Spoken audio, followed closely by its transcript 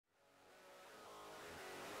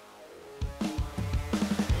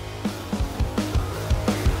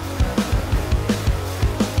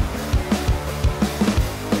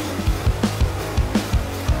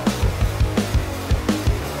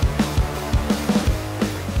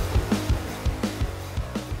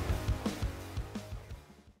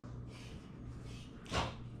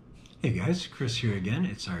Hey guys, Chris here again.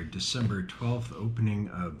 It's our December 12th opening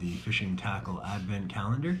of the Fishing Tackle Advent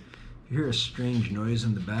Calendar. If you hear a strange noise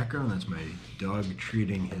in the background, that's my dog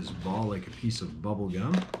treating his ball like a piece of bubble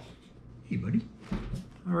gum. Hey buddy.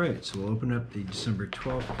 Alright, so we'll open up the December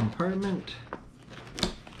 12th compartment.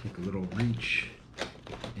 Take a little reach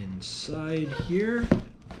inside here.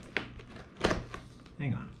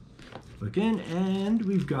 Hang on. Look in, and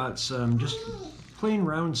we've got some just plain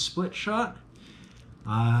round split shot.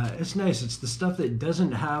 It's nice. It's the stuff that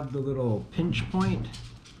doesn't have the little pinch point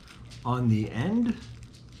on the end.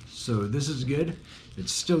 So this is good.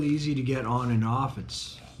 It's still easy to get on and off.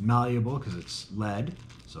 It's malleable because it's lead.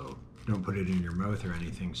 So don't put it in your mouth or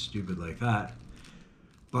anything stupid like that.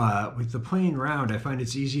 But with the plain round, I find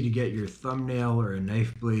it's easy to get your thumbnail or a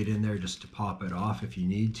knife blade in there just to pop it off if you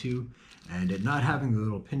need to. And it not having the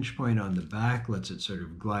little pinch point on the back lets it sort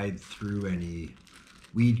of glide through any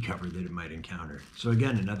weed cover that it might encounter. So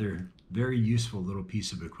again, another very useful little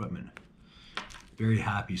piece of equipment. Very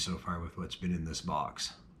happy so far with what's been in this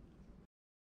box.